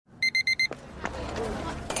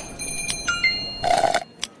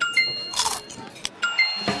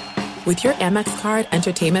With your Amex card,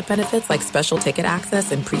 entertainment benefits like special ticket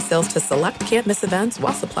access and pre-sales to select can't-miss events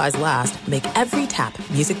while supplies last make every tap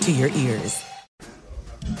music to your ears.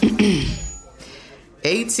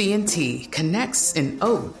 AT&T connects an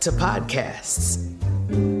ode to podcasts.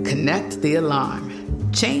 Connect the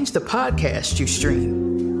alarm. Change the podcast you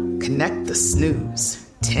stream. Connect the snooze.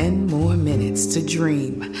 10 more minutes to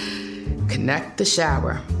dream. Connect the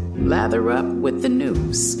shower. Lather up with the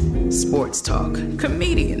news. Sports talk,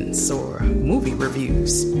 comedians, or movie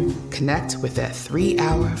reviews. Connect with that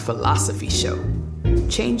 3-hour philosophy show.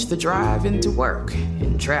 Change the drive into work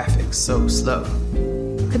in traffic so slow.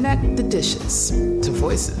 Connect the dishes to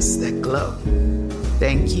voices that glow.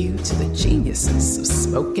 Thank you to the geniuses of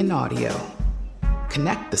spoken audio.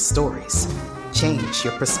 Connect the stories. Change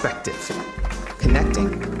your perspective.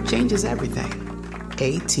 Connecting changes everything.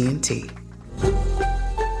 AT&T.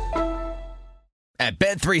 At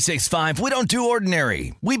Bet365, we don't do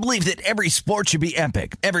ordinary. We believe that every sport should be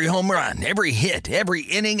epic. Every home run, every hit, every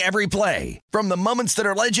inning, every play. From the moments that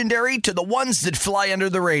are legendary to the ones that fly under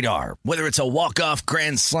the radar. Whether it's a walk-off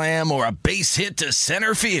grand slam or a base hit to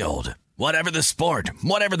center field. Whatever the sport,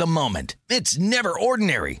 whatever the moment. It's never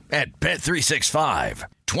ordinary at Bet365.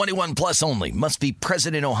 21 plus only. Must be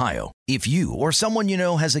present in Ohio. If you or someone you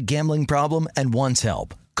know has a gambling problem and wants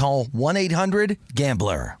help, call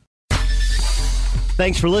 1-800-GAMBLER.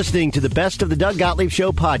 Thanks for listening to the Best of the Doug Gottlieb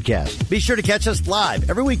Show podcast. Be sure to catch us live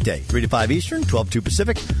every weekday, 3 to 5 Eastern, 12 to 2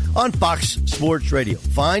 Pacific, on Fox Sports Radio.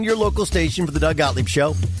 Find your local station for the Doug Gottlieb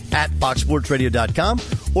Show at foxsportsradio.com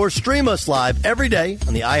or stream us live every day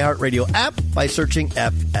on the iHeartRadio app by searching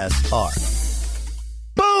FSR.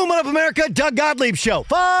 Boom! What up, America? Doug Gottlieb Show.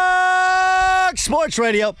 Fox Sports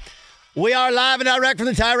Radio. We are live and direct from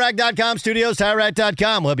the TireRack.com studios,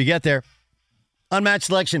 TireRack.com. We'll help you get there. Unmatched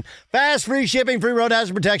selection, fast, free shipping, free road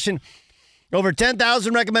hazard protection. Over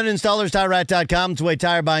 10,000 recommended installers, TireRack.com. It's the way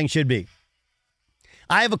tire buying should be.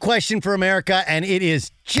 I have a question for America, and it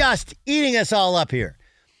is just eating us all up here.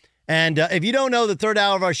 And if you don't know, the third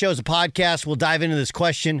hour of our show is a podcast. We'll dive into this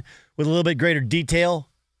question with a little bit greater detail.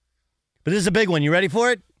 But this is a big one. You ready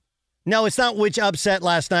for it? No, it's not which upset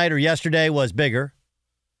last night or yesterday was bigger.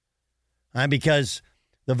 Because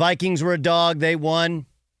the Vikings were a dog. They won.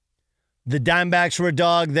 The Diamondbacks were a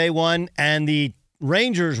dog, they won, and the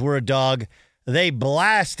Rangers were a dog. They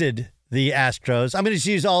blasted the Astros. I'm going to just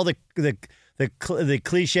use all the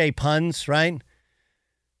cliche puns, right?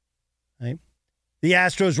 The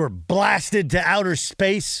Astros were blasted to outer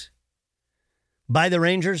space by the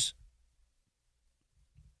Rangers.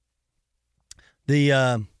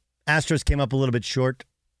 The Astros came up a little bit short.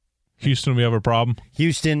 Houston, we have a problem.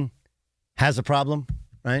 Houston has a problem,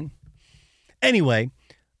 right? Anyway,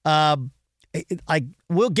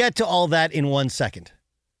 we'll get to all that in 1 second.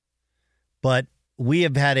 But we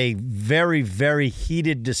have had a very, very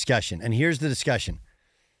heated discussion. And here's the discussion.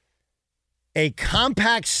 A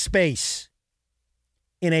compact space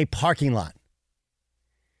in a parking lot.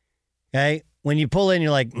 Okay? When you pull in, you're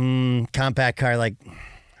like, compact car. Like,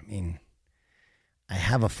 I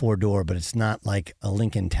have a 4-door, but it's not like a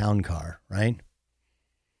Lincoln Town Car, right?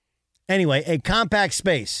 Anyway, a compact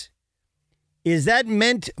space. Is that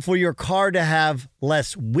meant for your car to have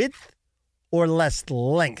less width or less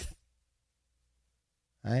length?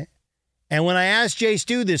 Right? And when I asked Jay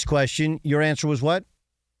Stu this question, your answer was what?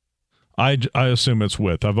 I assume it's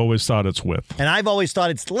width. I've always thought it's width. And I've always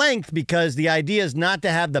thought it's length because the idea is not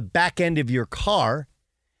to have the back end of your car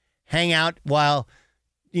hang out while,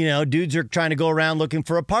 dudes are trying to go around looking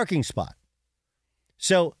for a parking spot.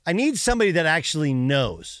 So I need somebody that actually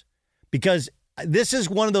knows, because this is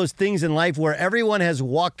one of those things in life where everyone has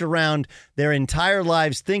walked around their entire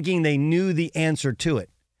lives thinking they knew the answer to it.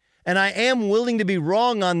 And I am willing to be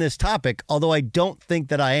wrong on this topic, although I don't think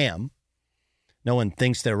that I am. No one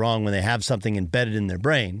thinks they're wrong when they have something embedded in their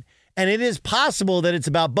brain. And it is possible that it's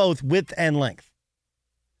about both width and length.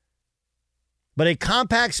 But a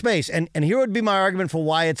compact space, and here would be my argument for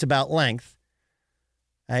why it's about length,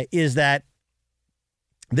 is that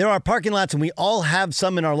there are parking lots, and we all have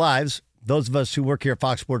some in our lives. Those of us who work here at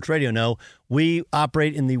Fox Sports Radio know we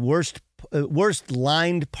operate in the worst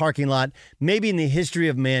lined parking lot maybe in the history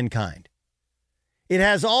of mankind. It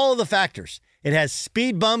has all of the factors. It has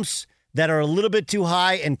speed bumps that are a little bit too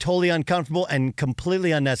high and totally uncomfortable and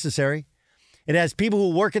completely unnecessary. It has people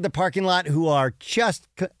who work at the parking lot who are just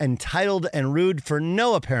entitled and rude for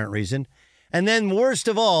no apparent reason. And then worst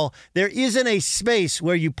of all, there isn't a space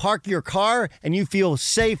where you park your car and you feel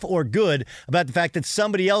safe or good about the fact that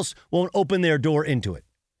somebody else won't open their door into it.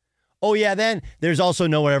 Oh yeah, then there's also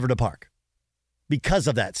nowhere ever to park because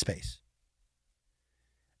of that space.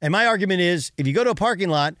 And my argument is, if you go to a parking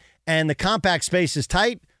lot and the compact space is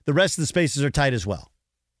tight, the rest of the spaces are tight as well.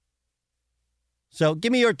 So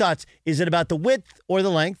give me your thoughts. Is it about the width or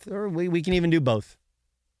the length? Or we can even do both.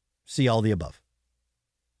 See all the above.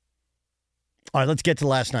 All right, let's get to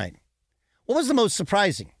last night. What was the most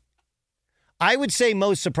surprising? I would say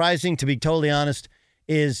most surprising, to be totally honest,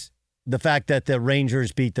 is the fact that the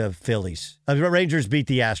Rangers beat the Phillies. The Rangers beat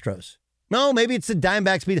the Astros. No, maybe it's the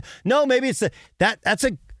Diamondbacks beat. No, maybe it's that's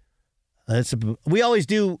a. We always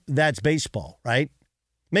do. That's baseball, right?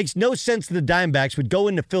 Makes no sense that the Diamondbacks would go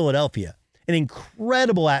into Philadelphia, an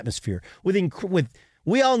incredible atmosphere with.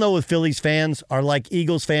 We all know with Phillies fans are like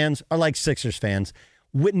Eagles fans, are like Sixers fans.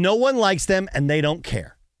 No one likes them, and they don't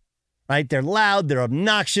care, right? They're loud, they're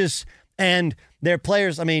obnoxious, and their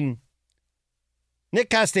players. I mean, Nick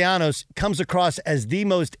Castellanos comes across as the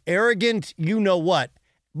most arrogant, you-know-what,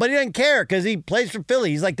 but he doesn't care because he plays for Philly.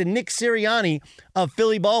 He's like the Nick Sirianni of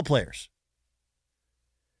Philly ball players.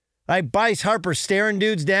 Right? Bryce Harper staring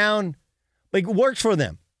dudes down. Like, works for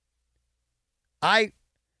them.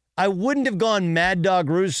 I wouldn't have gone Mad Dog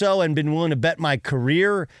Russo and been willing to bet my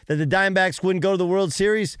career that the Diamondbacks wouldn't go to the World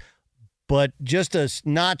Series, but just a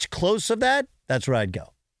notch close of that, that's where I'd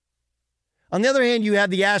go. On the other hand, you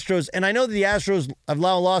have the Astros, and I know that the Astros have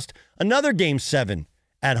now lost another Game 7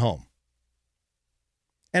 at home.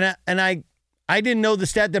 And I didn't know the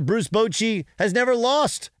stat that Bruce Bochy has never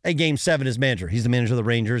lost a Game 7 as manager. He's the manager of the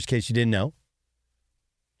Rangers, in case you didn't know.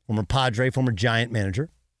 Former Padre, former Giant manager.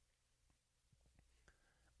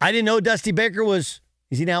 I didn't know Dusty Baker is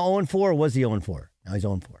he now 0-4 or was he 0-4? Now he's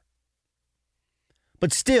 0-4.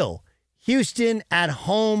 But still, Houston at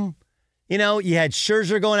home, you know, you had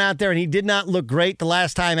Scherzer going out there and he did not look great the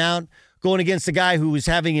last time out, going against a guy who was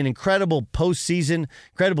having an incredible postseason,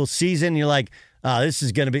 incredible season. You're like, this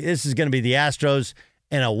is gonna be the Astros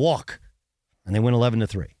and a walk. And they win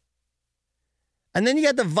 11-3. And then you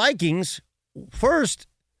got the Vikings. First,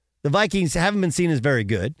 the Vikings haven't been seen as very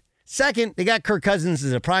good. Second, they got Kirk Cousins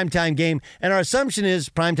as a primetime game, and our assumption is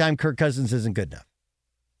primetime Kirk Cousins isn't good enough.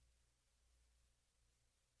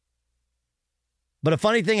 But a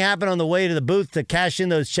funny thing happened on the way to the booth to cash in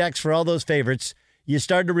those checks for all those favorites. You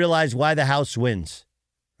start to realize why the house wins,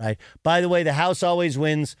 right? By the way, the house always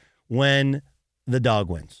wins when the dog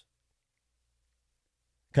wins,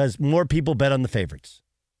 because more people bet on the favorites.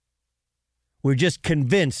 We're just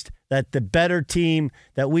convinced that the better team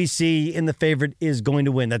that we see in the favorite is going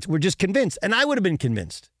to win. We're just convinced, and I would have been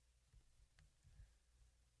convinced.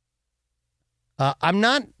 I'm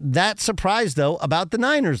not that surprised, though, about the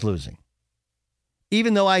Niners losing,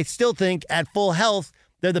 even though I still think at full health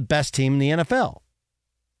they're the best team in the NFL.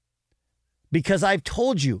 Because I've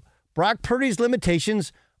told you, Brock Purdy's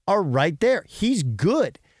limitations are right there. He's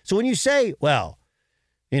good. So when you say, well,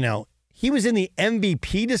 you know, he was in the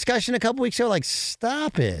MVP discussion a couple weeks ago, like,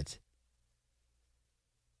 stop it.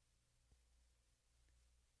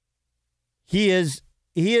 He is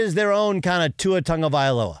their own kind of Tua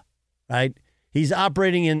Tagovailoa, right? He's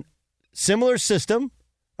operating in similar system,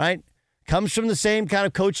 right? Comes from the same kind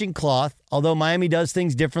of coaching cloth, although Miami does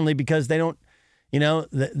things differently because they don't, you know,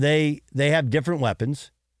 they have different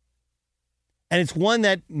weapons. And it's one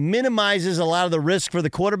that minimizes a lot of the risk for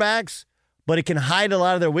the quarterbacks, but it can hide a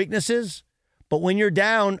lot of their weaknesses. But when you're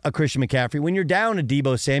down a Christian McCaffrey, when you're down a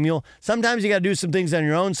Deebo Samuel, sometimes you got to do some things on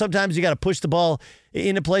your own. Sometimes you got to push the ball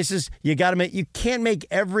into places you can't make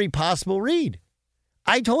every possible read.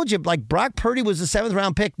 I told you, like, Brock Purdy was a 7th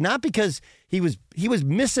round pick, not because he was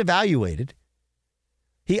misevaluated.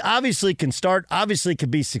 He obviously can start, obviously could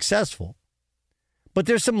be successful, but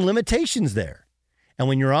there's some limitations there. And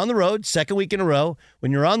when you're on the road, second week in a row,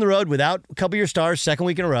 when you're on the road without a couple of your stars, second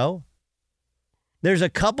week in a row, there's a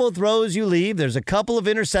couple of throws you leave. There's a couple of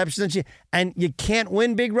interceptions, and you can't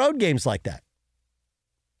win big road games like that.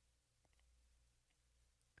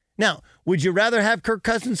 Now, would you rather have Kirk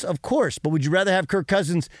Cousins? Of course. But would you rather have Kirk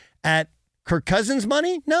Cousins at Kirk Cousins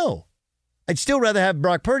money? No. I'd still rather have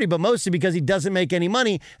Brock Purdy, but mostly because he doesn't make any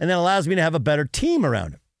money, and that allows me to have a better team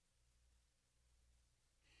around him.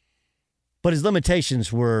 But his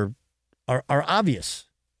limitations are obvious.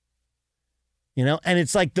 You know, and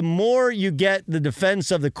it's like the more you get the defense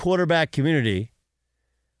of the quarterback community,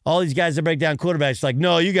 all these guys that break down quarterbacks, like,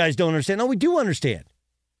 no, you guys don't understand. No, we do understand.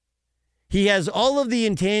 He has all of the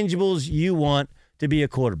intangibles you want to be a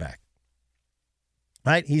quarterback,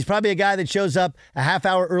 right? He's probably a guy that shows up a half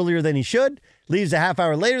hour earlier than he should, leaves a half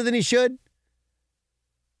hour later than he should.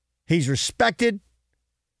 He's respected.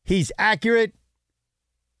 He's accurate.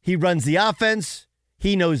 He runs the offense.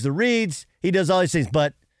 He knows the reads. He does all these things,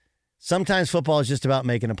 but sometimes football is just about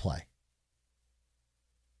making a play.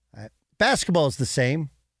 Right? Basketball is the same.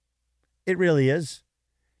 It really is.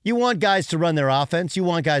 You want guys to run their offense. You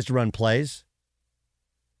want guys to run plays.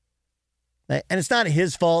 And it's not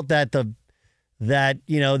his fault that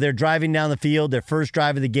they're driving down the field, their first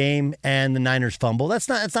drive of the game, and the Niners fumble. That's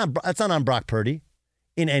not on Brock Purdy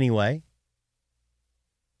in any way.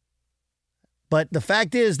 But the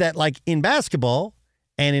fact is that, like in basketball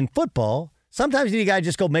and in football, sometimes you need a guy to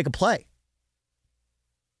just go make a play.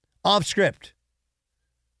 Off script.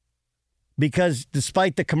 Because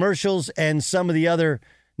despite the commercials and some of the other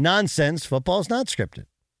nonsense, football's not scripted.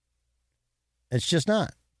 It's just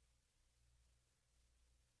not.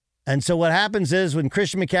 And so what happens is when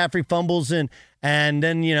Christian McCaffrey fumbles and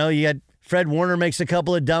then, you got Fred Warner makes a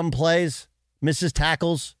couple of dumb plays, misses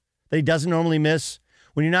tackles that he doesn't normally miss.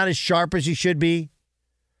 When you're not as sharp as you should be.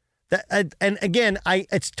 And again,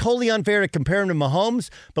 it's totally unfair to compare him to Mahomes,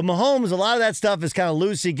 but Mahomes, a lot of that stuff is kind of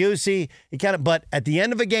loosey-goosey. But at the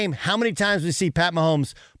end of a game, how many times we see Pat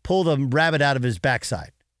Mahomes pull the rabbit out of his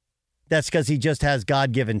backside? That's because he just has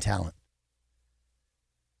God-given talent.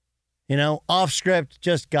 Off script,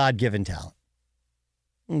 just God-given talent.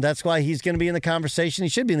 And that's why he's going to be in the conversation. He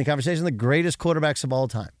should be in the conversation of the greatest quarterbacks of all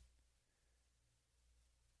time.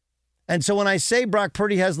 And so when I say Brock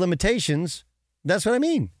Purdy has limitations, that's what I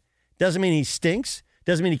mean. Doesn't mean he stinks.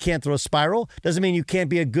 Doesn't mean he can't throw a spiral. Doesn't mean you can't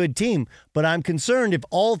be a good team. But I'm concerned if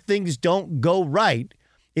all things don't go right,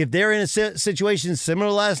 if they're in a situation similar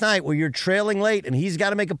to last night where you're trailing late and he's got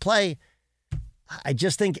to make a play, I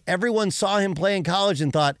just think everyone saw him play in college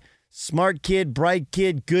and thought, smart kid, bright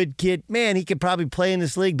kid, good kid. Man, he could probably play in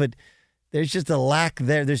this league, but there's just a lack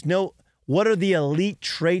there. What are the elite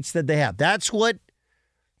traits that they have? That's what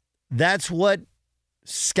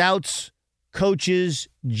scouts, coaches,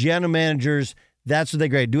 general managers, that's what they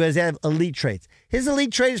grade. Do they have elite traits? His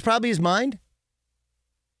elite trait is probably his mind.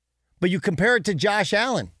 But you compare it to Josh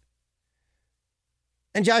Allen.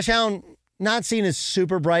 And Josh Allen, not seen as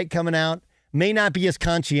super bright coming out, may not be as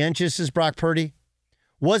conscientious as Brock Purdy.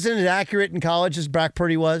 Wasn't as accurate in college as Brock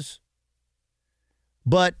Purdy was.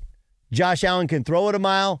 But Josh Allen can throw it a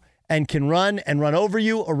mile and can run over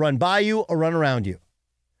you or run by you or run around you.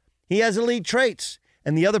 He has elite traits,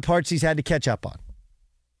 and the other parts he's had to catch up on.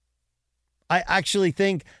 I actually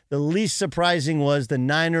think the least surprising was the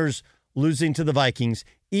Niners losing to the Vikings,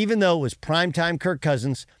 even though it was primetime Kirk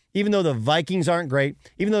Cousins, even though the Vikings aren't great,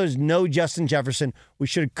 even though there's no Justin Jefferson, we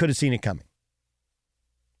could have seen it coming.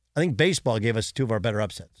 I think baseball gave us two of our better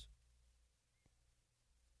upsets.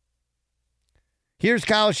 Here's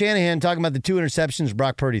Kyle Shanahan talking about the 2 interceptions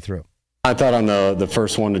Brock Purdy threw. I thought on the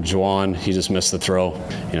first one to Juwan, he just missed the throw.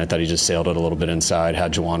 I thought he just sailed it a little bit inside,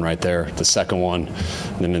 had Juwan right there. The second one,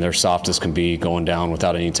 then they're soft as can be, going down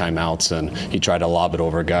without any timeouts, and he tried to lob it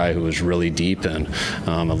over a guy who was really deep, and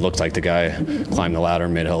it looked like the guy climbed the ladder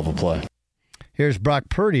and made a hell of a play. Here's Brock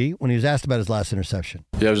Purdy when he was asked about his last interception.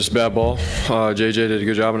 Yeah, it was just a bad ball. JJ did a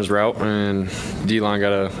good job on his route, and D-line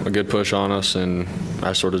got a good push on us, and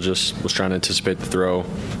I sort of just was trying to anticipate the throw.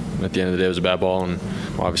 At the end of the day, it was a bad ball, and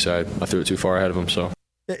obviously I threw it too far ahead of him. So,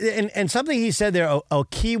 and something he said there, a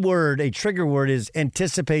key word, a trigger word, is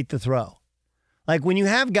anticipate the throw. Like when you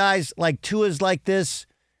have guys like Tua's like this,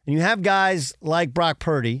 and you have guys like Brock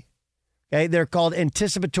Purdy, okay, they're called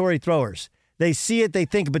anticipatory throwers. They see it, they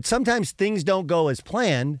think, but sometimes things don't go as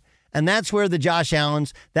planned, and that's where the Josh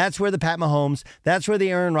Allens, that's where the Pat Mahomes, that's where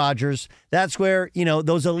the Aaron Rodgers, that's where,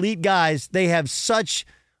 those elite guys, they have such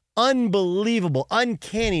unbelievable,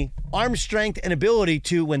 uncanny arm strength and ability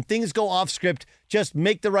to, when things go off script, just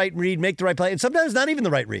make the right read, make the right play, and sometimes not even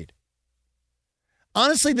the right read.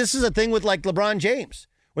 Honestly, this is a thing with like LeBron James,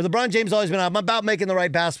 where LeBron James always been, I'm about making the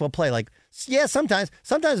right basketball play. Like, yeah, sometimes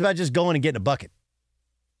about just going and getting a bucket.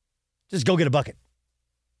 Just go get a bucket.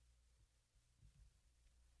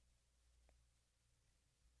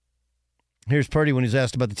 Here's Purdy when he's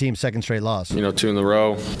asked about the team's second straight loss. 2 in a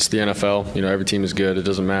row. It's the NFL. Every team is good. It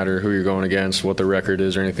doesn't matter who you're going against, what their record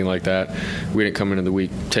is, or anything like that. We didn't come into the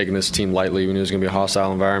week taking this team lightly. We knew it was going to be a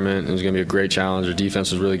hostile environment. It was going to be a great challenge. Our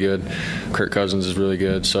defense is really good. Kirk Cousins is really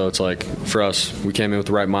good. So it's like, for us, we came in with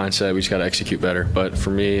the right mindset. We just got to execute better. But for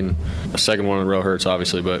me, and a second one in a row hurts,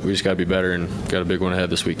 obviously, but we just got to be better and got a big one ahead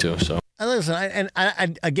this week, too. So. Listen,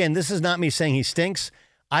 again, this is not me saying he stinks.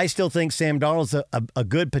 I still think Sam Darnold's a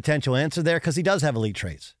good potential answer there because he does have elite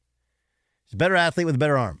traits. He's a better athlete with a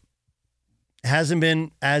better arm. Hasn't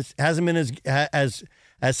been as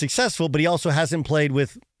successful, but he also hasn't played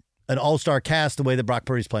with an all-star cast the way that Brock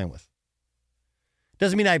Purdy's playing with.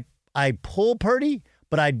 Doesn't mean I pull Purdy,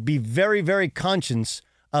 but I'd be very, very conscious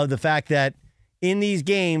of the fact that in these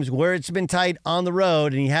games where it's been tight on the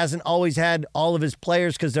road and he hasn't always had all of his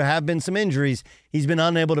players because there have been some injuries, he's been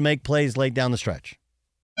unable to make plays late down the stretch.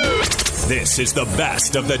 This is the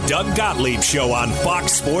best of the Doug Gottlieb Show on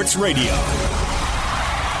Fox Sports Radio.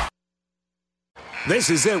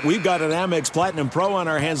 This is it. We've got an Amex Platinum Pro on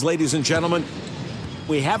our hands, ladies and gentlemen.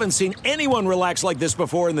 We haven't seen anyone relax like this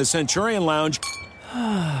before in the Centurion Lounge.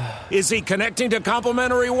 Is he connecting to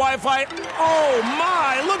complimentary Wi-Fi? Oh,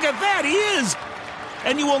 my. Look at that. He is.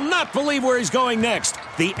 And you will not believe where he's going next.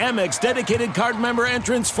 The Amex dedicated card member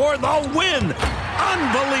entrance for the win.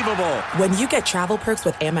 Unbelievable. When you get travel perks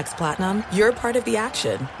with Amex Platinum, you're part of the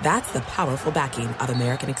action. That's the powerful backing of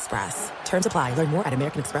American Express. Terms apply. Learn more at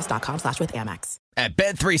americanexpress.com/withAmex. At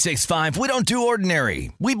Bet365, we don't do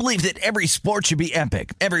ordinary. We believe that every sport should be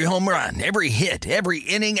epic. Every home run, every hit, every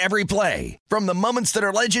inning, every play. From the moments that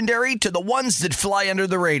are legendary to the ones that fly under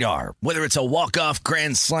the radar. Whether it's a walk-off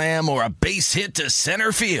grand slam or a base hit to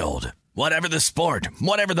center field. Whatever the sport,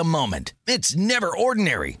 whatever the moment. It's never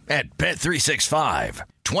ordinary at Bet365.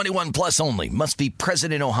 21 plus only. Must be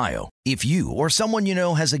present in Ohio. If you or someone you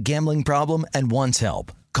know has a gambling problem and wants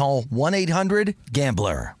help, call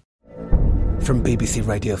 1-800-GAMBLER. From BBC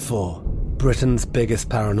Radio 4, Britain's biggest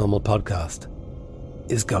paranormal podcast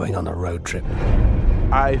is going on a road trip.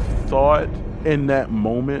 I thought in that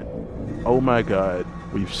moment, oh my God,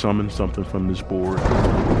 we've summoned something from this board.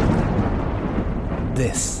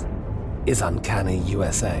 This is Uncanny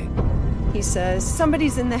USA. He says,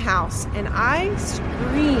 somebody's in the house, and I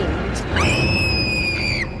screamed.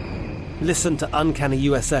 Listen to Uncanny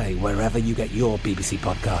USA wherever you get your BBC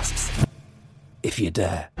podcasts, if you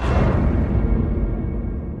dare.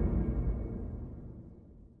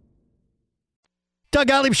 Doug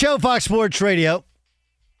Gottlieb Show, Fox Sports Radio.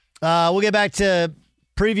 We'll get back to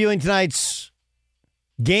previewing tonight's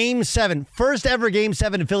Game 7. First ever Game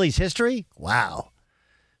 7 in Phillies history. Wow.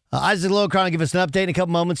 Isaac Locron will give us an update in a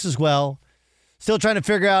couple moments as well. Still trying to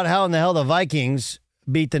figure out how in the hell the Vikings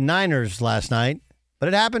beat the Niners last night. But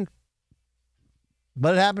it happened.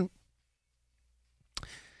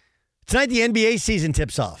 Tonight the NBA season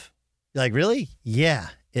tips off. You're like, really? Yeah,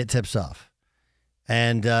 it tips off.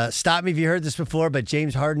 And stop me if you heard this before, but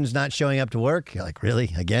James Harden's not showing up to work. You're like,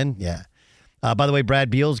 really? Again? Yeah. By the way, Brad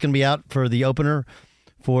Beal's going to be out for the opener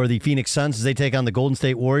for the Phoenix Suns as they take on the Golden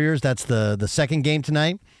State Warriors. That's the second game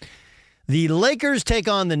tonight. The Lakers take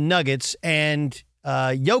on the Nuggets, and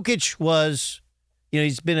Jokic was,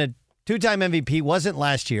 he's been a two-time MVP, wasn't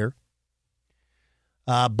last year,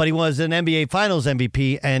 but he was an NBA Finals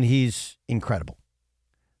MVP, and he's incredible.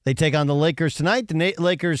 They take on the Lakers tonight. The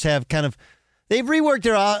Lakers have they've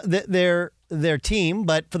reworked their team,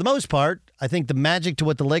 but for the most part, I think the magic to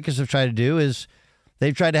what the Lakers have tried to do is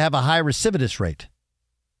they've tried to have a high recidivist rate.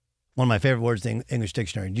 One of my favorite words in the English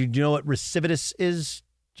dictionary. Do you know what recidivist is,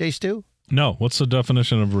 Jay Stu? No. What's the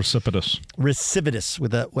definition of recidivist?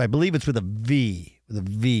 Recidivist I believe it's with a V. With a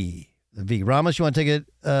V. The V. Ramos, you want to take it?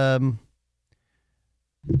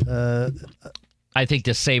 I think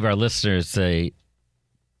to save our listeners the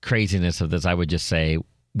craziness of this, I would just say,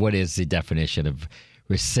 what is the definition of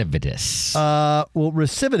recidivist? Well,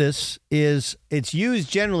 recidivist it's used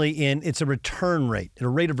generally it's a return rate, a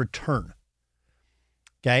rate of return.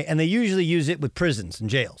 Okay, and they usually use it with prisons and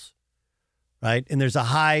jails, right? And there's a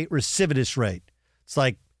high recidivist rate. It's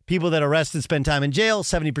like people that are arrested spend time in jail.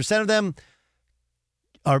 70% of them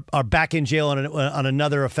are back in jail on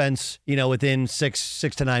another offense, within 6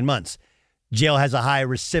 to 9 months. Jail has a high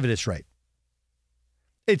recidivist rate.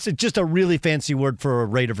 It's just a really fancy word for a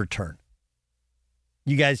rate of return.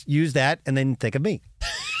 You guys use that and then think of me.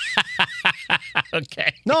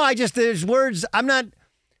 Okay. No, there's words.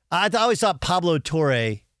 I always thought Pablo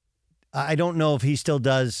Torre, I don't know if he still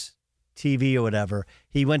does TV or whatever.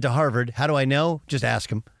 He went to Harvard. How do I know? Just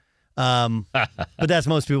ask him. But that's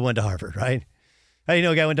most people went to Harvard, right? How do you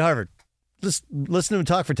know a guy went to Harvard? Just listen to him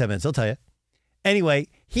talk for 10 minutes. He'll tell you. Anyway,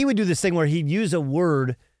 he would do this thing where he'd use a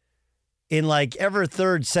word in like every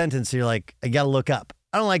third sentence. You're like, I got to look up.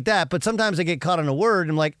 I don't like that, but sometimes I get caught on a word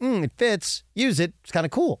and I'm like, it fits. Use it. It's kind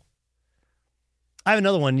of cool. I have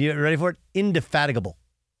another one. You ready for it? Indefatigable.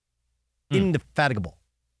 Indefatigable.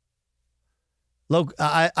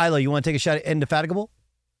 Ilo, you want to take a shot at Indefatigable?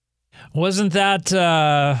 Wasn't that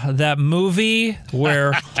that movie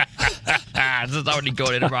where... This is already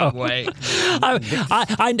going in the wrong way.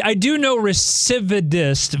 I do know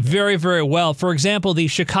recidivist very, very well. For example, the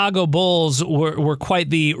Chicago Bulls were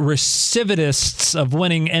quite the recidivists of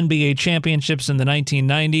winning NBA championships in the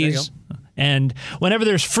 1990s. And whenever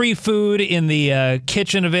there's free food in the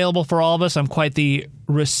kitchen available for all of us, I'm quite the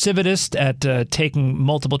recidivist at taking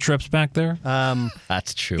multiple trips back there.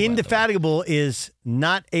 That's true. Indefatigable is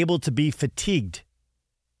not able to be fatigued.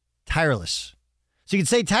 Tireless. So you could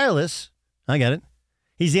say tireless. I get it.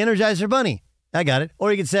 He's the Energizer Bunny. I got it.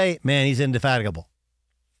 Or you could say, man, he's indefatigable,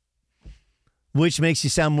 which makes you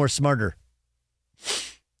sound more smarter.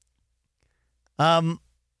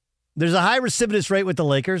 There's a high recidivist rate with the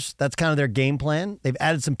Lakers. That's kind of their game plan. They've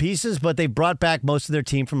added some pieces, but they've brought back most of their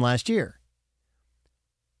team from last year.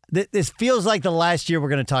 This feels like the last year we're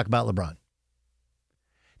going to talk about LeBron.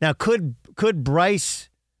 Now, could Bryce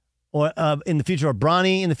or in the future, or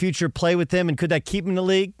Bronny in the future, play with him, and could that keep him in the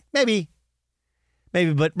league? Maybe.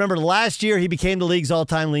 But remember, last year he became the league's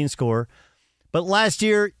all-time leading scorer. But last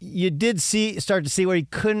year, you did start to see where he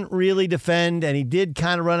couldn't really defend, and he did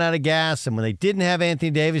kind of run out of gas. And when they didn't have Anthony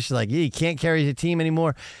Davis, you're like, yeah, he can't carry the team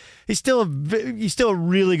anymore. He's still a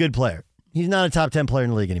really good player. He's not a top 10 player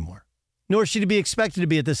in the league anymore, nor should he be expected to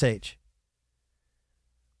be at this age.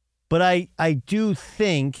 But I do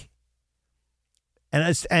think,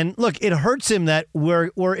 and look, it hurts him that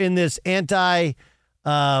we're in this anti.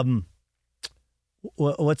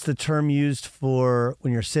 What's the term used for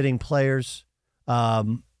when you're sitting players?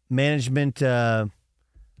 Management. Load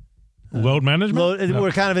management?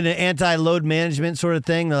 We're kind of in an anti-load management sort of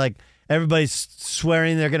thing. They're like, everybody's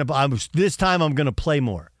swearing they're going to, this time I'm going to play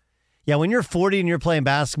more. Yeah, when you're 40 and you're playing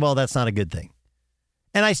basketball, that's not a good thing.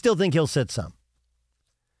 And I still think he'll sit some.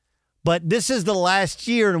 But this is the last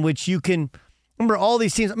year in which you can, remember all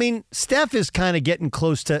these teams. I mean, Steph is kind of getting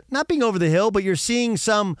close to not being over the hill, but you're seeing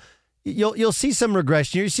some, you'll see some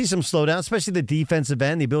regression. You see some slowdown, especially the defensive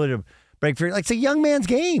end, the ability to break free. Like, it's a young man's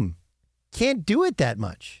game. Can't do it that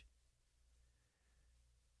much.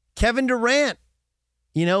 Kevin Durant,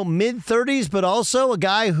 mid-30s, but also a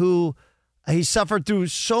guy who he suffered through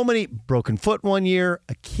so many broken foot one year,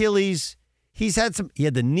 Achilles. He had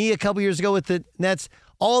the knee a couple years ago with the Nets.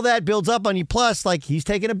 All that builds up on you. Plus, like, he's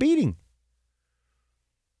taking a beating.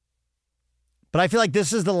 But I feel like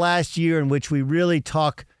this is the last year in which we really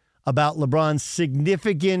talk about LeBron's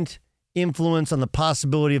significant influence on the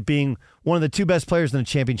possibility of being one of the two best players in the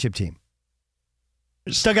championship team.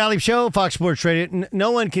 Doug Gottlieb Show, Fox Sports Radio.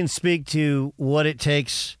 No one can speak to what it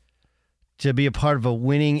takes to be a part of a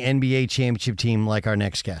winning NBA championship team like our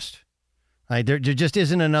next guest. Right? There just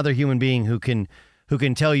isn't another human being who can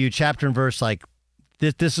tell you chapter and verse like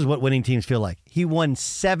this is what winning teams feel like. He won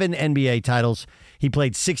 7 NBA titles. He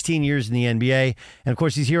played 16 years in the NBA. And, of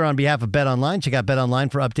course, he's here on behalf of BetOnline. Check out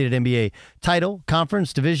BetOnline for updated NBA title,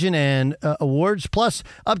 conference, division, and awards, plus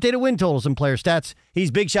updated win totals and player stats. He's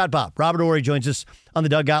Big Shot Bob. Robert Horry joins us on the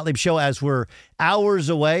Doug Gottlieb Show as we're hours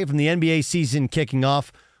away from the NBA season kicking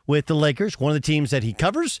off with the Lakers, one of the teams that he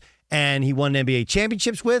covers and he won NBA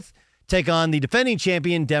championships with, take on the defending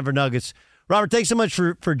champion Denver Nuggets. Robert, thanks so much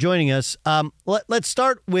for joining us. Let's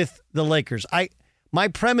start with the Lakers. My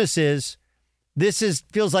premise is this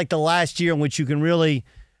feels like the last year in which you can really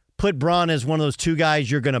put Bron as one of those two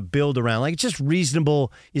guys you're going to build around. Like, it's just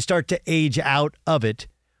reasonable. You start to age out of it.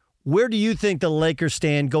 Where do you think the Lakers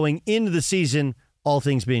stand going into the season, all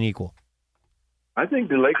things being equal? I think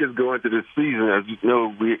the Lakers go into this season, as you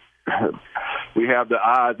know, we have the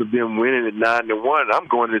odds of them winning at 9-1. I'm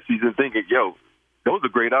going into the season thinking, those are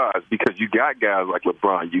great odds because you got guys like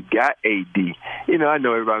LeBron. You got AD. I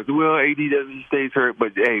know everybody says, well, AD doesn't stays hurt,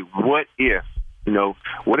 but, hey, what if?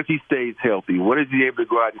 What if he stays healthy? What is he able to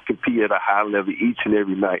go out and compete at a high level each and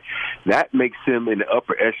every night? That makes him in the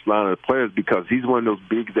upper echelon of the players because he's one of those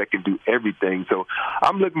bigs that can do everything. So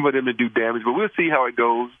I'm looking for them to do damage, but we'll see how it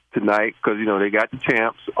goes tonight because, they got the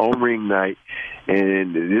champs on ring night,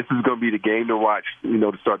 and this is going to be the game to watch,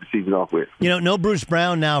 to start the season off with. No Bruce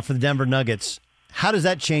Brown now for the Denver Nuggets. How does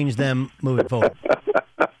that change them moving forward?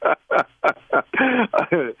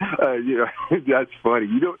 That's funny.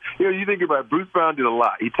 You think about it, Bruce Brown did a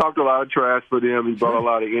lot. He talked a lot of trash for them. He brought a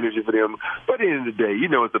lot of energy for them. But at the end of the day,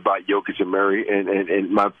 it's about Jokic and Murray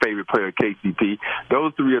and my favorite player, KCP.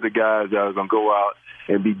 Those three are the guys that are going to go out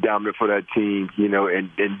and be dominant for that team,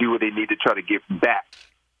 and do what they need to try to get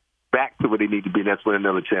back to where they need to be, and that's win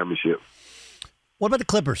another championship. What about the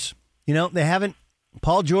Clippers? They haven't.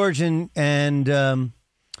 Paul George and Kawhi,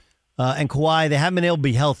 they haven't been able to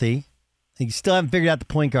be healthy. They still haven't figured out the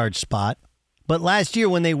point guard spot. But last year,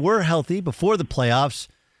 when they were healthy before the playoffs,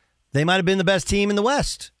 they might have been the best team in the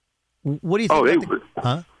West. What do you think?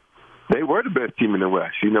 They were the best team in the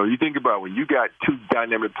West. You think about when you got two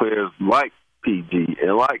dynamic players like PG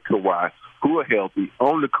and like Kawhi who are healthy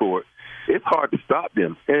on the court, it's hard to stop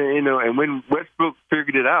them. And when Westbrook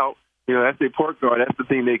figured it out, that's their point guard. That's the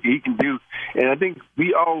thing he can do. And I think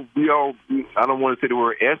we all, I don't want to say the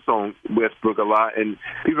word S on Westbrook a lot. And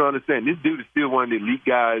people understand this dude is still one of the elite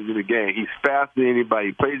guys in the game. He's faster than anybody.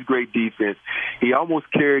 He plays great defense. He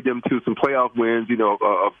almost carried them to some playoff wins,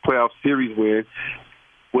 a playoff series win.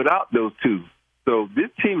 Without those two, So this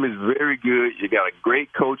team is very good. You got a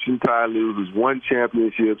great coach in Ty Lue who's won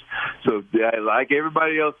championships. So like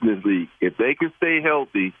everybody else in this league, if they can stay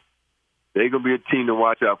healthy, they're going to be a team to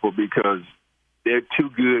watch out for because they're too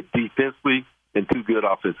good defensively and too good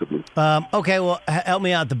offensively. Okay, well, help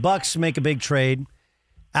me out. The Bucks make a big trade.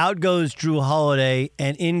 Out goes Drew Holiday,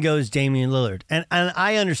 and in goes Damian Lillard. And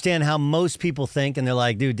I understand how most people think, and they're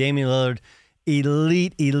like, dude, Damian Lillard,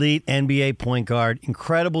 elite NBA point guard,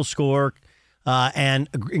 incredible scorer, and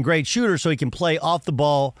a great shooter, so he can play off the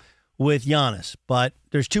ball with Giannis. But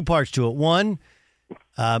there's two parts to it. One,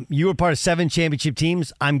 you were part of 7 championship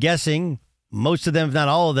teams. I'm guessing most of them, if not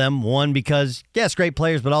all of them, won because, yes, great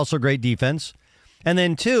players, but also great defense. And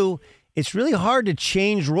then 2, it's really hard to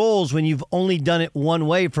change roles when you've only done it one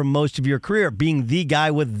way for most of your career, being the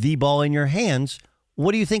guy with the ball in your hands.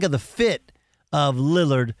 What do you think of the fit of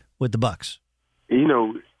Lillard with the Bucks? You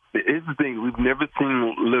know, here's the thing. We've never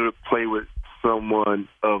seen Lillard play with someone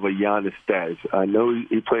of a Giannis status. I know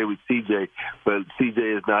he played with CJ, but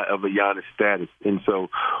CJ is not of a Giannis status. And so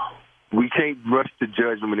we can't rush to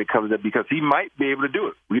judgment when it comes up because he might be able to do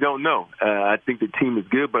it. We don't know. I think the team is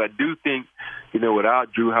good, but I do think, you know,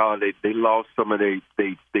 without Drew Holiday, they lost some of their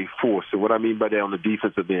force. So what I mean by that on the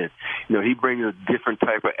defensive end, you know, he brings a different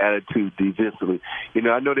type of attitude defensively. You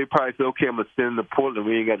know, I know they probably say, okay, I'm going to send him to Portland.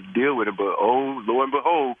 We ain't got to deal with him. But, oh, lo and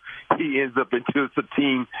behold, he ends up into a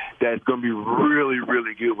team that's going to be really,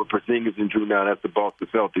 really good with Porzingis and Drew now. That's the Boston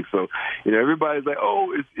Celtics. So, you know, everybody's like,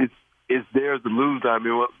 oh, it's theirs to lose. I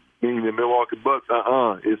mean, the Milwaukee Bucks,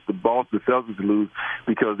 it's the Boston Celtics to lose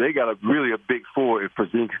because they got really a big 4 if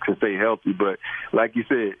Porzingis can stay healthy. But like you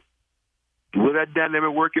said, will that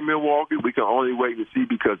dynamic work in Milwaukee? We can only wait and see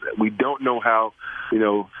because we don't know how, you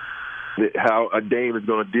know, how a Dame is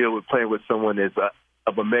going to deal with playing with someone that's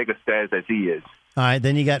of a mega status as he is. All right,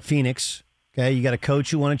 then you got Phoenix. Okay, you got a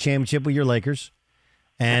coach who won a championship with your Lakers,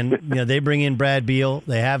 and you know they bring in Brad Beal.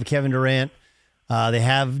 They have Kevin Durant. They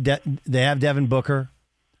have Devin Booker.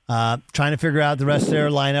 Trying to figure out the rest of their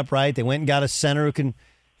lineup, right? They went and got a center who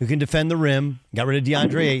can defend the rim. Got rid of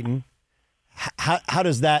DeAndre Ayton. How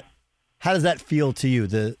does that feel to you?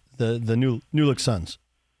 The new look Suns.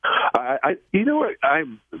 You know what?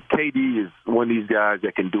 KD is one of these guys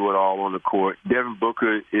that can do it all on the court. Devin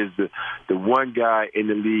Booker is the one guy in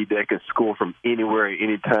the league that can score from anywhere,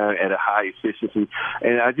 anytime, at a high efficiency.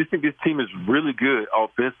 And I just think this team is really good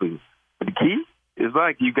offensively. But the key is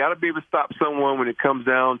like you got to be able to stop someone when it comes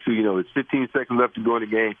down to, you know, it's 15 seconds left to go in the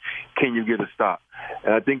game. Can you get a stop?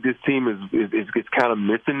 And I think this team is kind of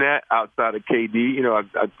missing that outside of KD. You know,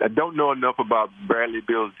 I don't know enough about Bradley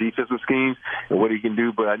Beal's defensive schemes and what he can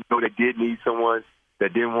do, but I know they did need someone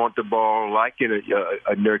that didn't want the ball, like in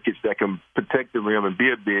a Nurkic that can protect the rim and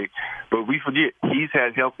be a big. But we forget he's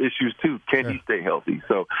had health issues too. Can he stay healthy?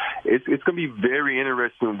 So it's going to be very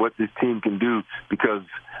interesting what this team can do because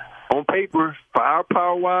on paper,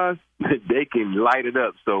 firepower-wise, they can light it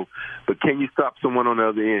up. So, but can you stop someone on the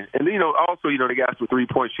other end? And, you know, also, you know, they got some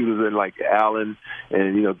three-point shooters in like Allen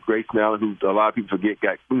and, you know, Grayson Allen, who a lot of people forget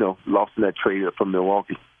got, you know, lost in that trade from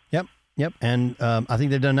Milwaukee. Yep. And I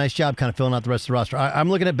think they've done a nice job kind of filling out the rest of the roster. I'm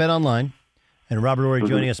looking at Bet Online, and Robert Ory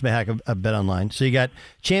joining us, Mahak of Bet Online. So you got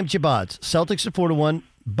championship odds: Celtics at 4-1,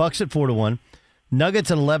 Bucks at 4-1,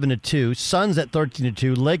 Nuggets at 11-2, Suns at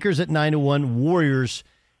 13-2, Lakers at 9-1, Warriors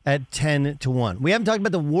at 10-1. We haven't talked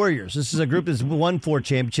about the Warriors. This is a group that's won 4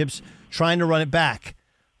 championships, trying to run it back.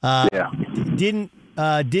 Didn't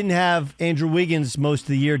have Andrew Wiggins most of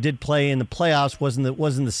the year. Did play in the playoffs.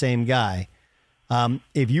 Wasn't the same guy.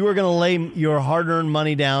 If you were going to lay your hard-earned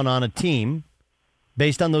money down on a team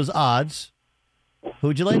based on those odds,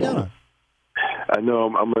 who'd you lay down on? I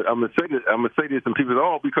know I'm gonna say this. I'm gonna say this, and people say,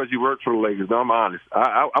 "Oh, because you work for the Lakers." No, I'm honest.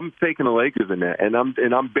 I'm taking the Lakers in that, and I'm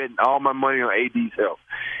betting all my money on AD's health.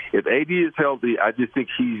 If AD is healthy, I just think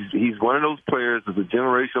he's one of those players, as a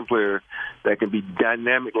generational player, that can be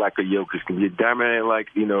dynamic like a Jokic, can be dynamic like,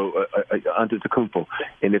 you know, a Antetokounmpo.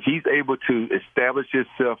 And if he's able to establish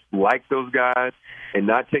himself like those guys and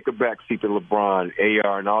not take a backseat to LeBron,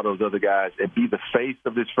 AR, and all those other guys, and be the face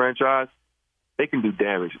of this franchise, they can do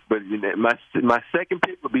damage. But my second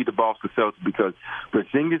pick would be the Boston Celtics because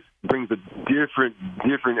Porzingis brings a different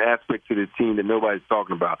aspect to the team that nobody's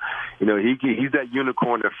talking about. You know, he's that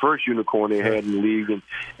unicorn, the first unicorn they had in the league,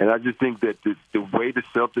 and I just think that the way the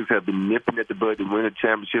Celtics have been nipping at the bud to win a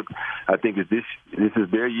championship, I think this is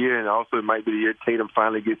their year, and also it might be the year Tatum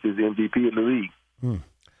finally gets his MVP in the league.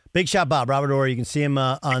 Big shot, Bob. Robert Ory. You can see him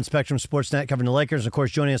on Spectrum Sportsnet covering the Lakers, and of course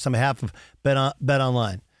joining us on behalf of Bet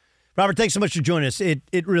Online. Robert, thanks so much for joining us. It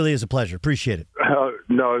really is a pleasure. Appreciate it.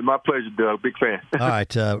 No, it's my pleasure, Doug. Big fan. All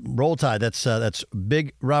right, Roll Tide. That's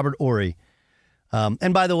big Robert Ory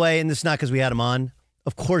And by the way, and this is not because we had him on,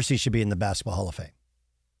 of course he should be in the Basketball Hall of Fame.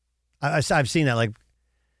 I've seen that. Like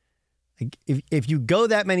if you go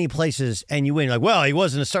that many places and you win, like, well, he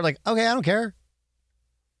wasn't a star. Like, okay, I don't care.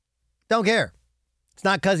 Don't care. It's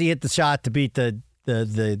not because he hit the shot to beat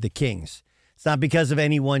the Kings. It's not because of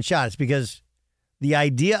any one shot. It's because the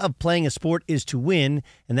idea of playing a sport is to win,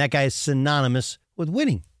 and that guy is synonymous with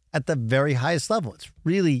winning at the very highest level. It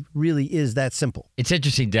really, really is that simple. It's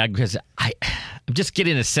interesting, Doug, because I'm just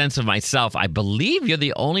getting a sense of myself. I believe you're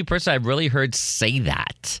the only person I've really heard say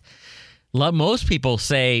that. Most people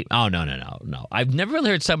say, oh, no. I've never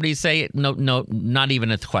really heard somebody say, no, not even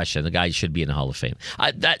a question. The guy should be in the Hall of Fame.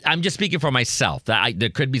 I'm just speaking for myself. There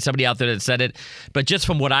could be somebody out there that said it, but just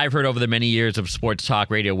from what I've heard over the many years of sports talk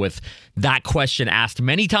radio with that question asked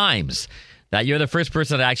many times, that you're the first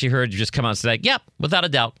person that I actually heard just come out and say, yep, without a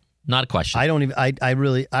doubt, not a question. I don't even, I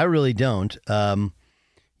really don't.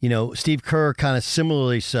 Steve Kerr kind of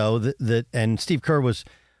similarly so, and Steve Kerr was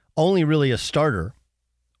only really a starter.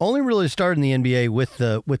 Only really started in the NBA with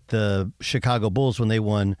the Chicago Bulls when they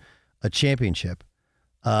won a championship.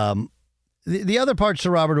 The other parts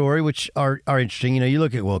of Robert Horry, which are interesting, you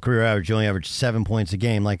look at, career average, he only averaged 7 points a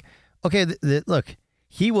game. Like, okay, look,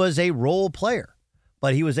 he was a role player,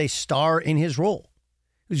 but he was a star in his role.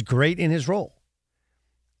 He was great in his role.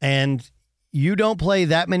 And you don't play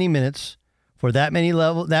that many minutes for that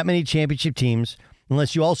many championship teams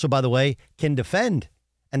unless you also, by the way, can defend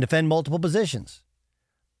multiple positions.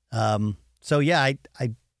 So yeah,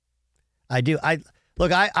 I do.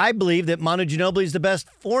 I believe that Manu Ginobili is the best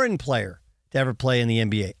foreign player to ever play in the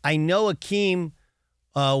NBA. I know Akeem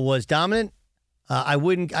was dominant.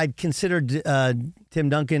 I'd consider Tim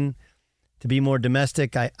Duncan to be more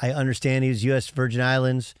domestic. I understand he's U.S. Virgin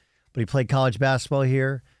Islands, but he played college basketball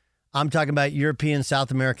here. I'm talking about European,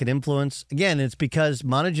 South American influence. Again, it's because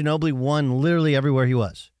Manu Ginobili won literally everywhere he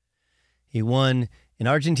was. He won in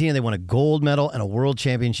Argentina. They won a gold medal and a world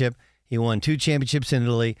championship. He won 2 championships in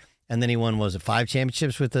Italy, and then he won, 5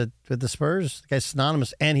 championships with the Spurs? The guy's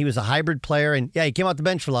synonymous. And he was a hybrid player, and yeah, he came off the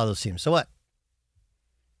bench for a lot of those teams. So what?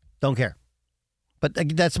 Don't care. But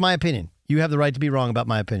that's my opinion. You have the right to be wrong about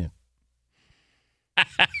my opinion.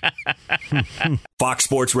 Fox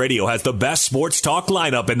Sports Radio has the best sports talk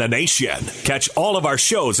lineup in the nation. Catch all of our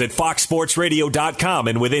shows at foxsportsradio.com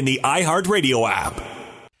and within the iHeartRadio app.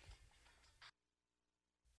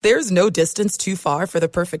 There's no distance too far for the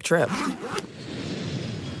perfect trip.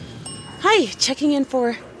 Hi, checking in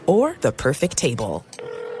for... Or the perfect table.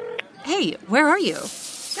 Hey, where are you?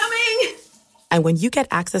 Coming! And when you get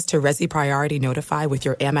access to Resi Priority Notify with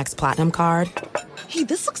your Amex Platinum card... Hey,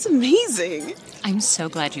 this looks amazing. I'm so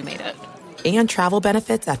glad you made it. And travel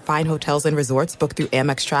benefits at fine hotels and resorts booked through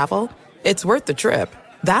Amex Travel, it's worth the trip.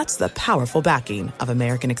 That's the powerful backing of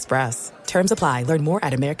American Express. Terms apply. Learn more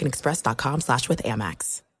at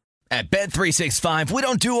americanexpress.com/withAmex. At Bet365, we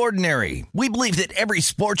don't do ordinary. We believe that every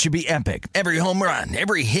sport should be epic. Every home run,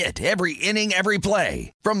 every hit, every inning, every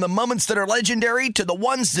play. From the moments that are legendary to the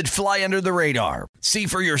ones that fly under the radar. See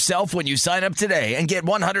for yourself when you sign up today and get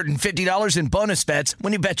 $150 in bonus bets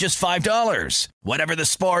when you bet just $5. Whatever the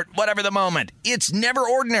sport, whatever the moment, it's never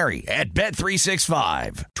ordinary at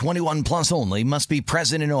Bet365. 21 plus only. Must be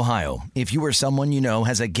present in Ohio. If you or someone you know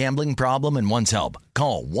has a gambling problem and wants help,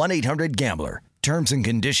 call 1-800-GAMBLER. Terms and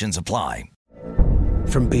conditions apply.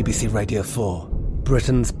 From BBC Radio 4,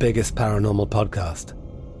 Britain's biggest paranormal podcast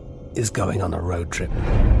is going on a road trip.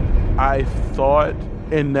 I thought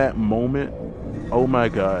in that moment, oh my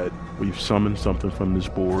God, we've summoned something from this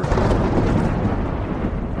board.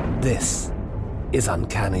 This is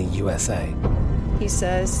Uncanny USA. He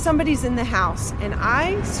says, somebody's in the house, and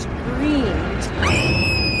I screamed.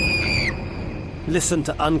 Listen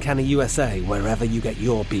to Uncanny USA wherever you get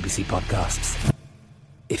your BBC podcasts,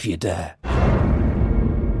 if you dare.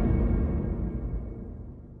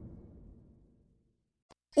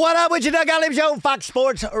 What up with you, Doug Gottlieb Show, Fox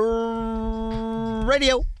Sports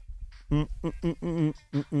Radio. A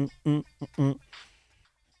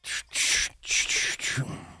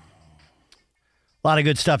lot of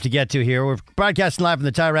good stuff to get to here. We're broadcasting live from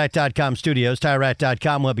the TireRack.com studios.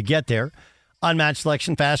 TireRack.com will help you get there. Unmatched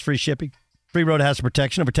selection, fast, free shipping. Free road hazard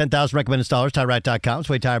protection, over 10,000 recommended installers, TireRack.com. It's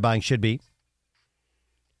the way tire buying should be.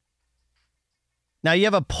 Now, you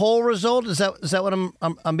have a poll result? Is that what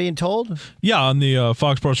I'm being told? Yeah, on the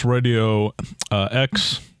Fox Sports Radio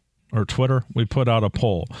X or Twitter, we put out a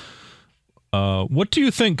poll. What do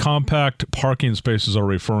you think compact parking spaces are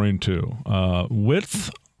referring to?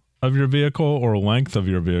 Width of your vehicle or length of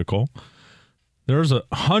your vehicle? There's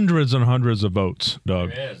hundreds and hundreds of votes, Doug.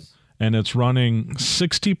 There is. And it's running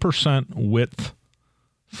 60% width,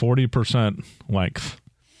 40% length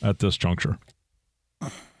at this juncture. A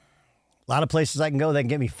lot of places I can go that can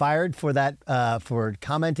get me fired for that, for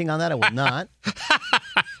commenting on that. I will not.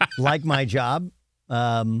 Like my job.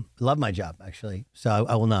 Love my job, actually. So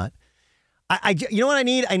I will not. You know what I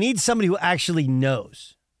need? I need somebody who actually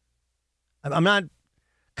knows. I'm not,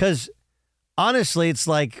 because honestly, it's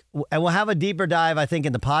like, and we'll have a deeper dive, I think,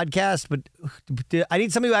 in the podcast, but I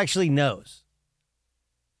need somebody who actually knows.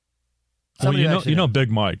 Well, you know Big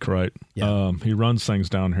Mike, right? Yeah. He runs things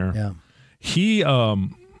down here. Yeah.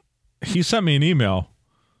 He sent me an email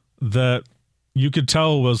that you could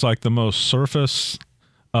tell was like the most surface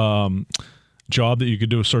job that you could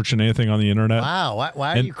do searching anything on the internet. Wow.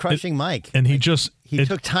 Why are you crushing Mike? And he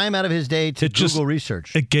took time out of his day to Google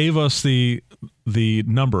research. It gave us the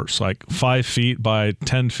numbers, like 5 feet by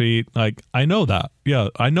 10 feet. Like, I know that. Yeah,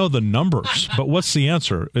 I know the numbers. But what's the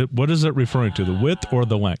answer? What is it referring to, the width or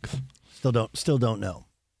the length? Still don't know.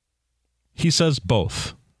 He says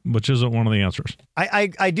both, which isn't one of the answers.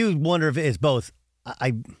 I do wonder if it's both.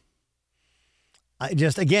 I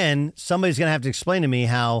just, again, somebody's going to have to explain to me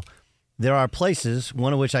how there are places,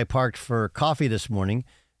 one of which I parked for coffee this morning,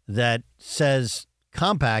 that says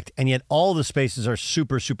compact, and yet all the spaces are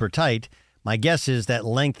super, super tight. My guess is that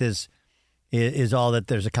length is all that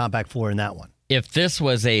there's a compact floor in that one. If this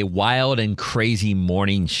was a wild and crazy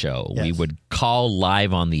morning show, we would call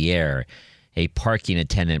live on the air a parking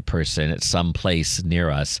attendant person at some place near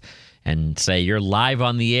us and say, you're live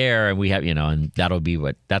on the air, and we have, and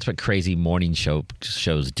that's what crazy morning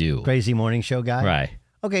shows do. Crazy morning show guy? Right.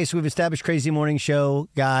 Okay, so we've established crazy morning show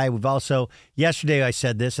guy. We've also, yesterday I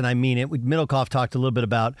said this, and I mean it. Middlecoff talked a little bit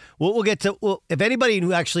about, we'll get to, if anybody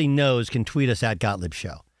who actually knows can tweet us at Gottlieb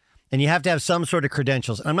Show. And you have to have some sort of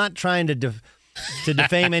credentials. And I'm not trying to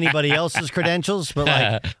defame anybody else's credentials, but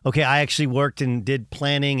like, okay, I actually worked and did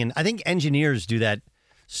planning, and I think engineers do that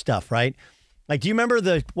stuff, right? Like, do you remember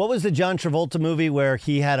what was the John Travolta movie where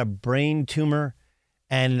he had a brain tumor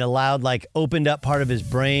and it opened up part of his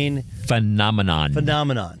brain? Phenomenon,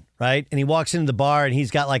 right? And he walks into the bar and he's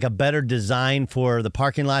got like a better design for the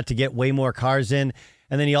parking lot to get way more cars in.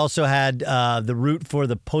 And then he also had the route for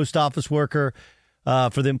the post office worker,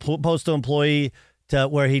 for the postal employee, to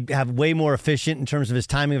where he'd have way more efficient in terms of his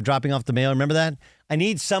timing of dropping off the mail. Remember that? I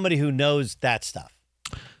need somebody who knows that stuff.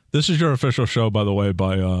 This is your official show, by the way,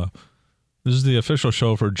 this is the official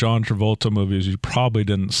show for John Travolta movies you probably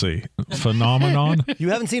didn't see. Phenomenon? You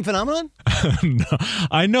haven't seen Phenomenon? No.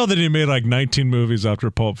 I know that he made like 19 movies after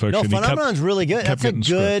Pulp Fiction. No, Phenomenon's really good. That's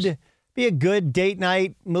be a good date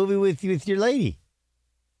night movie with your lady.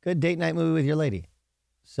 Good date night movie with your lady.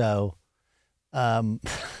 So, by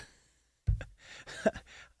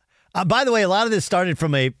the way, a lot of this started from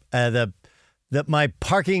my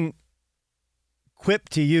parking quip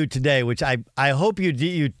to you today, which I hope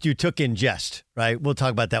you took in jest, right? We'll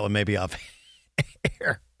talk about that one maybe off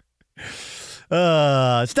air.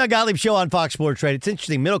 It's Doug Gottlieb Show on Fox Sports Radio. It's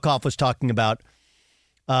interesting. Middlecoff was talking about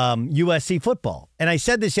USC football. And I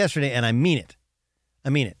said this yesterday, and I mean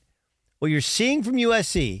it. What you're seeing from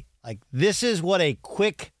USC, like, this is what a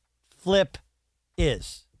quick flip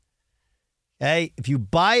is. Okay? If you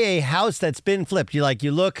buy a house that's been flipped,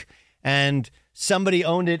 you look and somebody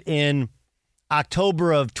owned it in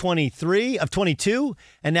October of 22,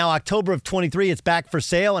 and now October of 23, it's back for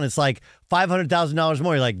sale, and it's like $500,000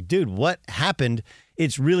 more. You're like, dude, what happened?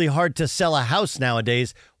 It's really hard to sell a house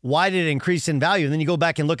nowadays. Why did it increase in value? And then you go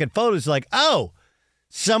back and look at photos, like, oh,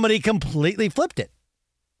 somebody completely flipped it.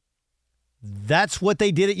 That's what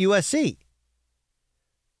they did at USC,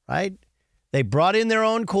 right? They brought in their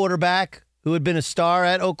own quarterback who had been a star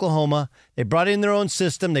at Oklahoma. They brought in their own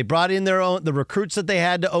system. They brought in the recruits that they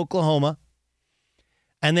had to Oklahoma,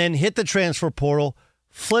 and then hit the transfer portal,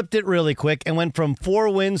 flipped it really quick, and went from 4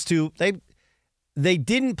 wins to they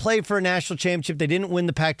didn't play for a national championship. They didn't win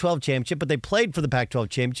the Pac-12 championship, but they played for the Pac-12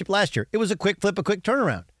 championship last year. It was a quick flip, a quick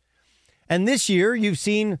turnaround. And this year, you've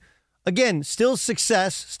seen, again, still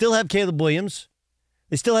success, still have Caleb Williams.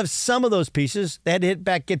 They still have some of those pieces. They had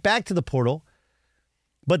to get back to the portal.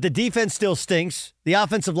 But the defense still stinks. The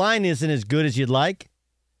offensive line isn't as good as you'd like.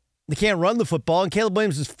 They can't run the football, and Caleb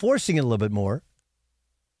Williams is forcing it a little bit more.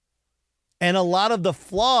 And a lot of the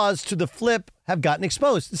flaws to the flip have gotten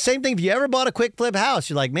exposed. The same thing, if you ever bought a quick flip house,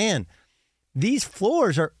 you're like, man, these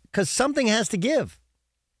floors are, because something has to give.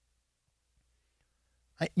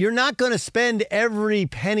 You're not going to spend every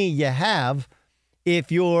penny you have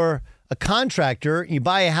if you're a contractor, you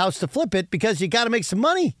buy a house to flip it, because you got to make some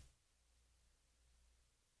money.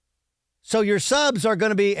 So your subs are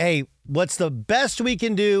going to be, hey, what's the best we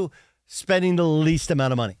can do spending the least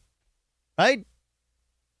amount of money, right?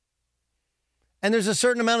 And there's a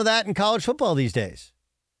certain amount of that in college football these days.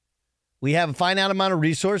 We have a finite amount of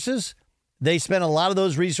resources. They spent a lot of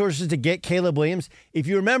those resources to get Caleb Williams. If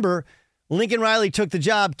you remember, Lincoln Riley took the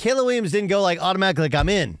job. Caleb Williams didn't go like automatically like I'm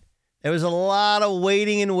in. There was a lot of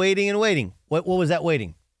waiting and waiting and waiting. What was that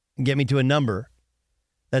waiting? Get me to a number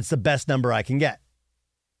that's the best number I can get.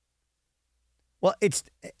 Well, it's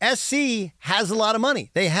SC has a lot of money.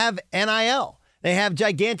 They have NIL. They have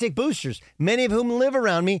gigantic boosters, many of whom live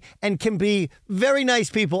around me and can be very nice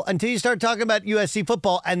people until you start talking about USC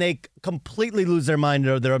football and they completely lose their mind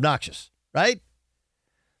or they're obnoxious, right?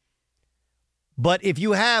 But if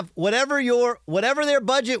you have whatever their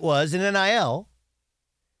budget was in NIL,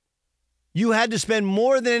 you had to spend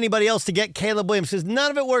more than anybody else to get Caleb Williams because none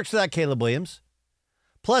of it works without Caleb Williams.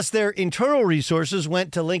 Plus, their internal resources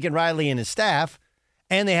went to Lincoln Riley and his staff,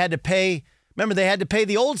 and they had to pay, remember, they had to pay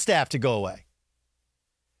the old staff to go away.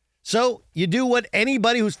 So you do what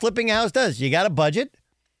anybody who's flipping a house does. You got a budget,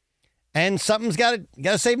 and something's got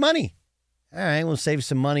to save money. All right, we'll save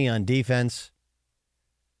some money on defense.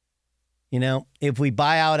 You know, if we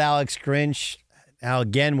buy out Alex Grinch, now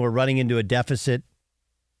again, we're running into a deficit.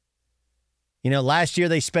 You know, last year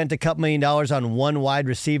they spent a couple $1 million on one wide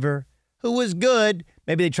receiver who was good.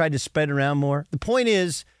 Maybe they tried to spread around more. The point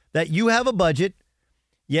is that you have a budget,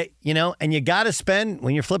 and you got to spend,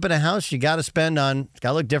 when you're flipping a house, you got to spend on, it's got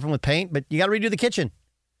to look different with paint, but you got to redo the kitchen.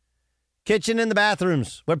 Kitchen and the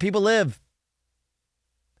bathrooms, where people live.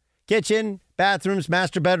 Kitchen, bathrooms,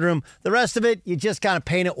 master bedroom. The rest of it, you just kind of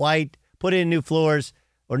paint it white, put in new floors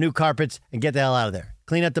or new carpets, and get the hell out of there.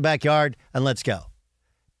 Clean up the backyard, and let's go.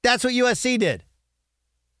 That's what USC did.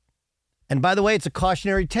 And by the way, it's a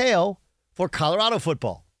cautionary tale for Colorado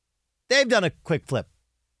football. They've done a quick flip.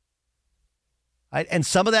 Right? And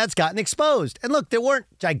some of that's gotten exposed. And look, there weren't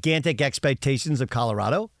gigantic expectations of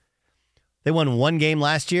Colorado. They won one game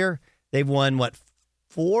last year. They've won,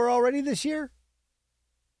 4 already this year?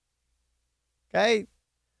 Okay.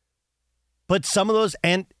 But some of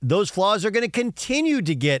those flaws are going to continue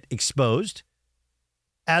to get exposed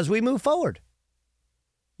as we move forward.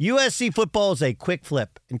 USC football is a quick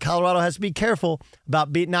flip, and Colorado has to be careful about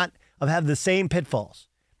having the same pitfalls.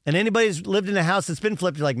 And anybody who's lived in a house that's been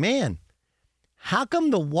flipped, you're like, man, how come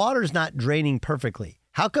the water's not draining perfectly?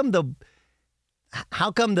 How come the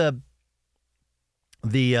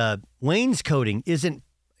wainscoting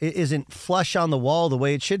isn't flush on the wall the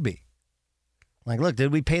way it should be? Like, look,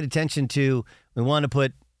 we paid attention to, we wanted to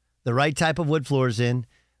put the right type of wood floors in.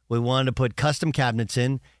 We wanted to put custom cabinets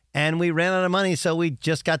in. And we ran out of money, so we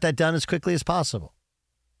just got that done as quickly as possible.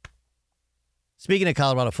 Speaking of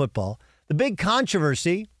Colorado football, the big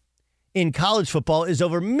controversy in college football is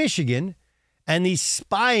over Michigan and these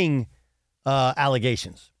spying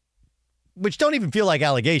allegations, which don't even feel like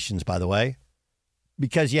allegations, by the way,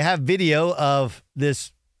 because you have video of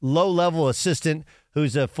this low-level assistant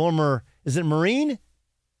who's a former, is it Marine?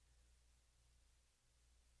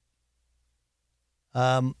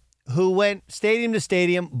 Who went stadium to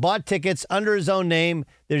stadium, bought tickets under his own name.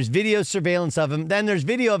 There's video surveillance of him. Then there's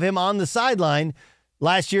video of him on the sideline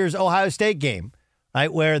last year's Ohio State game,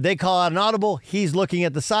 right, where they call out an audible. He's looking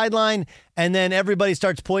at the sideline, and then everybody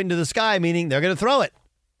starts pointing to the sky, meaning they're going to throw it.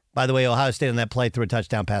 By the way, Ohio State on that play threw a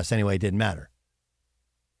touchdown pass anyway. It didn't matter.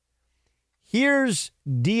 Here's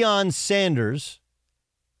Deion Sanders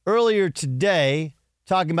earlier today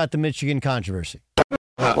talking about the Michigan controversy.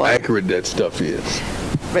 How accurate that stuff is.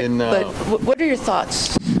 And, but what are your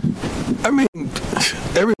thoughts? I mean,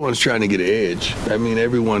 everyone's trying to get an edge. I mean,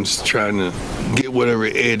 everyone's trying to get whatever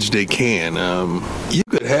edge they can. You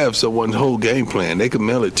could have someone's whole game plan. They could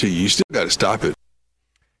mail it to you. You still got to stop it.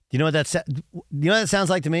 You know what that sounds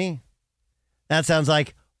like to me? That sounds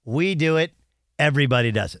like we do it,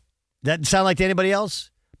 everybody does it. That sound like to anybody else?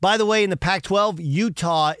 By the way, in the Pac-12,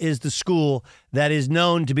 Utah is the school that is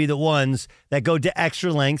known to be the ones that go to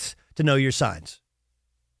extra lengths to know your signs.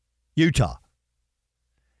 Utah.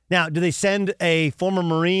 Now, do they send a former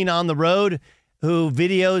Marine on the road who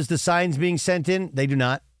videos the signs being sent in? They do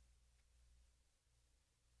not.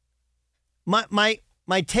 My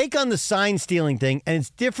take on the sign stealing thing, and it's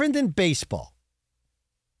different than baseball.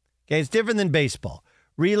 Okay, it's different than baseball.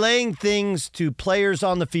 Relaying things to players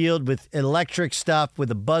on the field with electric stuff,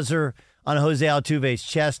 with a buzzer on Jose Altuve's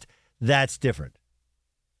chest, that's different.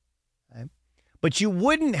 Okay? But you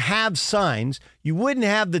wouldn't have signs. You wouldn't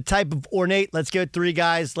have the type of ornate, let's get 3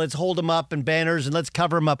 guys, let's hold them up and banners and let's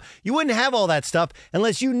cover them up. You wouldn't have all that stuff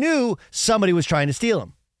unless you knew somebody was trying to steal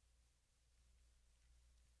them.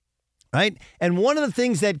 Right? And one of the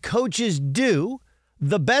things that coaches do,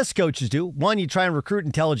 the best coaches do, 1, you try and recruit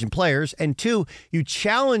intelligent players, and 2, you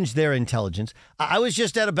challenge their intelligence. I was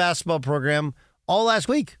just at a basketball program all last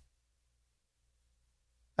week.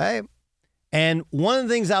 Hey. And one of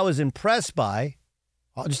the things I was impressed by,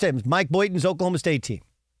 I'll just say it was Mike Boynton's Oklahoma State team,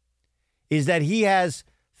 is that he has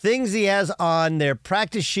things he has on their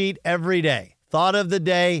practice sheet every day. Thought of the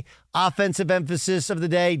day, offensive emphasis of the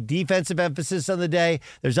day, defensive emphasis of the day.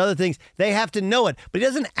 There's other things. They have to know it. But he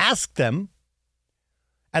doesn't ask them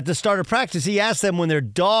at the start of practice. He asks them when they're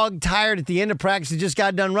dog tired at the end of practice, they just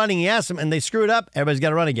got done running. He asks them, and they screw it up. Everybody's got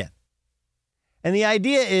to run again. And the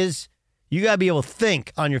idea is you got to be able to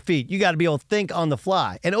think on your feet. You got to be able to think on the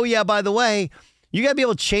fly. And, oh, yeah, by the way, you got to be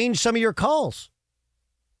able to change some of your calls.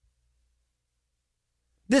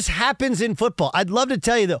 This happens in football. I'd love to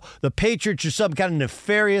tell you that the Patriots are some kind of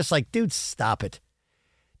nefarious, like, dude, stop it.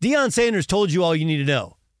 Deion Sanders told you all you need to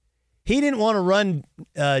know. He didn't want to run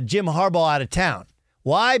Jim Harbaugh out of town.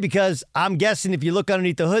 Why? Because I'm guessing if you look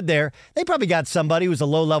underneath the hood there, they probably got somebody who's a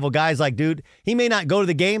low-level guy. He's like, dude, he may not go to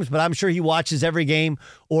the games, but I'm sure he watches every game.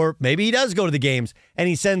 Or maybe he does go to the games, and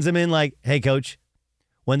he sends them in like, hey, coach,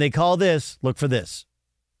 when they call this, look for this.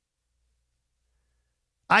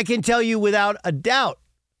 I can tell you without a doubt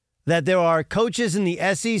that there are coaches in the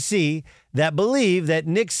SEC that believe that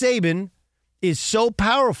Nick Saban is so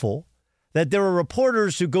powerful that there are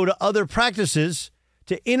reporters who go to other practices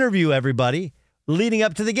to interview everybody leading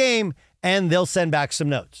up to the game, and they'll send back some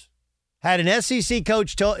notes. Had an SEC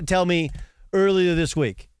coach tell me earlier this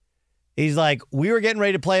week, he's like, we were getting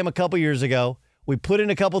ready to play him a couple years ago. We put in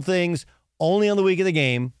a couple things only on the week of the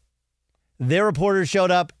game. Their reporters showed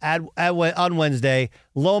up on Wednesday.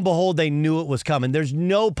 Lo and behold, they knew it was coming. There's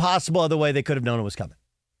no possible other way they could have known it was coming.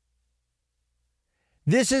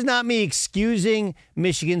 This is not me excusing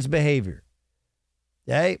Michigan's behavior.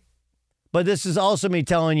 Okay? But this is also me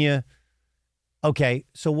telling you, okay,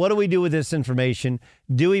 so what do we do with this information?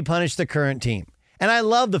 Do we punish the current team? And I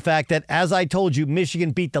love the fact that, as I told you, Michigan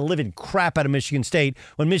beat the living crap out of Michigan State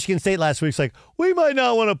when Michigan State last week's like, we might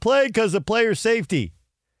not want to play because of player safety.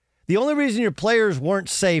 The only reason your players weren't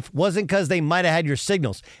safe wasn't because they might have had your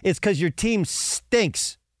signals. It's because your team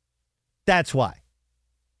stinks. That's why.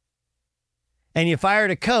 And you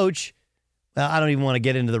fired a coach. I don't even want to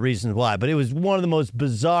get into the reasons why, but it was one of the most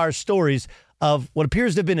bizarre stories of what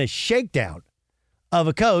appears to have been a shakedown of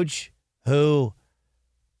a coach who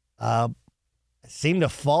seemed to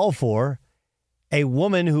fall for a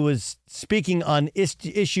woman who was speaking on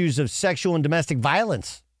issues of sexual and domestic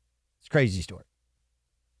violence. It's a crazy story.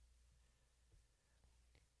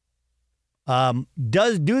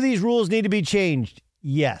 Do these rules need to be changed?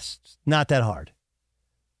 Yes. It's not that hard.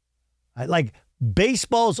 Like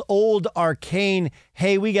baseball's old arcane,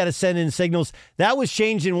 hey, we got to send in signals. That was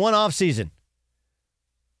changed in one offseason.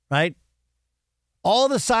 Right? All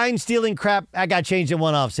the sign stealing crap, that got changed in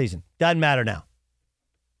one offseason. Doesn't matter now.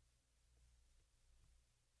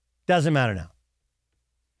 Doesn't matter now.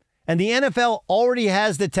 And the NFL already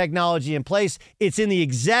has the technology in place. It's in the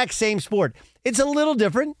exact same sport. It's a little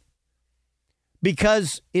different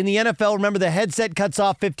because in the NFL, remember the headset cuts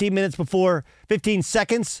off 15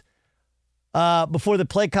 seconds before the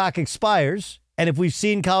play clock expires. And if we've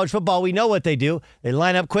seen college football, we know what they do. They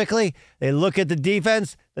line up quickly. They look at the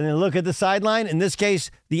defense and they look at the sideline. In this case,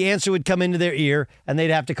 the answer would come into their ear and they'd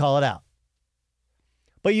have to call it out.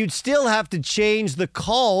 But you'd still have to change the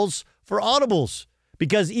calls for audibles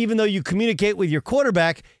because even though you communicate with your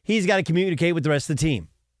quarterback, he's got to communicate with the rest of the team.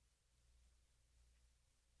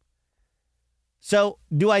 So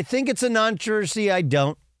do I think it's a non-controversy? I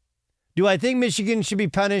don't. Do I think Michigan should be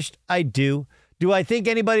punished? I do. Do I think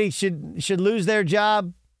anybody should lose their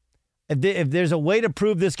job? If there's a way to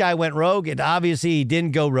prove this guy went rogue, and obviously he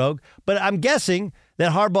didn't go rogue, but I'm guessing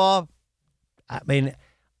that Harbaugh, I mean,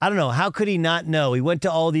 I don't know. How could he not know? He went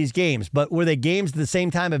to all these games, but were they games at the same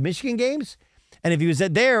time of Michigan games? And if he was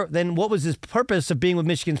there, then what was his purpose of being with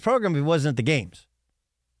Michigan's program if he wasn't at the games?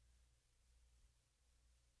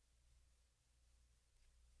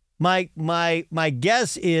 My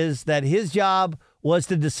guess is that his job was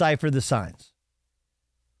to decipher the signs.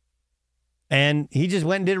 And he just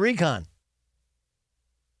went and did recon.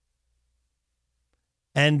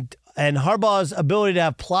 And Harbaugh's ability to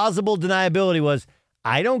have plausible deniability was,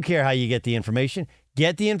 I don't care how you get the information.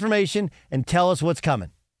 Get the information and tell us what's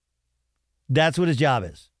coming. That's what his job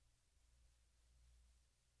is.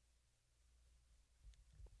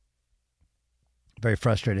 Very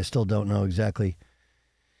frustrated. I still don't know exactly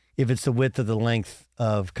if it's the width or the length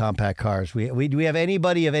of compact cars. Do we have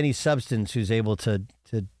anybody of any substance who's able to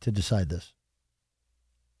decide this?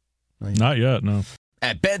 Not yet, no.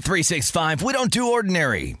 At Bet365, we don't do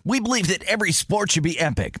ordinary. We believe that every sport should be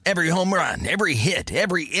epic. Every home run, every hit,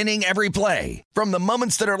 every inning, every play. From the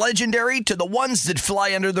moments that are legendary to the ones that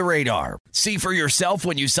fly under the radar. See for yourself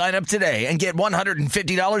when you sign up today and get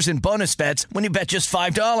 $150 in bonus bets when you bet just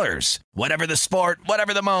 $5. Whatever the sport,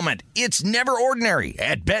 whatever the moment, it's never ordinary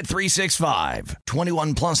at Bet365.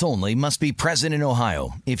 21 plus only. Must be present in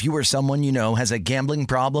Ohio. If you or someone you know has a gambling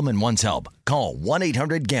problem and wants help, call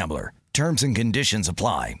 1-800-GAMBLER. Terms and conditions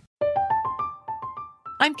apply.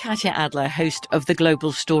 I'm Katya Adler, host of The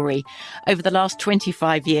Global Story. Over the last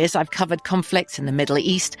 25 years, I've covered conflicts in the Middle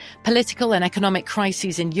East, political and economic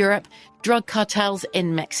crises in Europe, drug cartels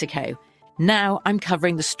in Mexico. Now I'm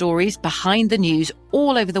covering the stories behind the news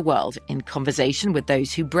all over the world in conversation with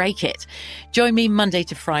those who break it. Join me Monday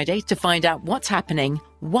to Friday to find out what's happening,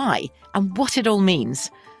 why, and what it all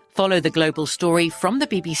means. Follow The Global Story from the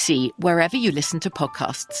BBC wherever you listen to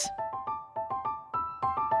podcasts.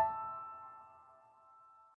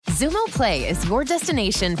 Xumo Play is your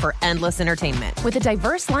destination for endless entertainment. With a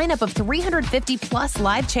diverse lineup of 350-plus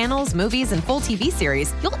live channels, movies, and full TV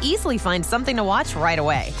series, you'll easily find something to watch right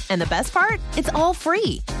away. And the best part? It's all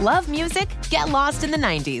free. Love music? Get lost in the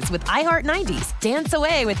 90s with iHeart 90s, dance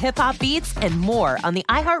away with hip-hop beats, and more on the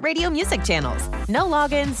iHeartRadio music channels. No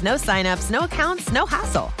logins, no signups, no accounts, no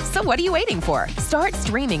hassle. So what are you waiting for? Start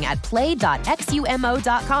streaming at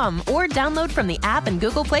play.xumo.com or download from the app and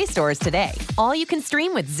Google Play stores today. All you can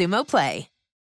stream with Xumo Play.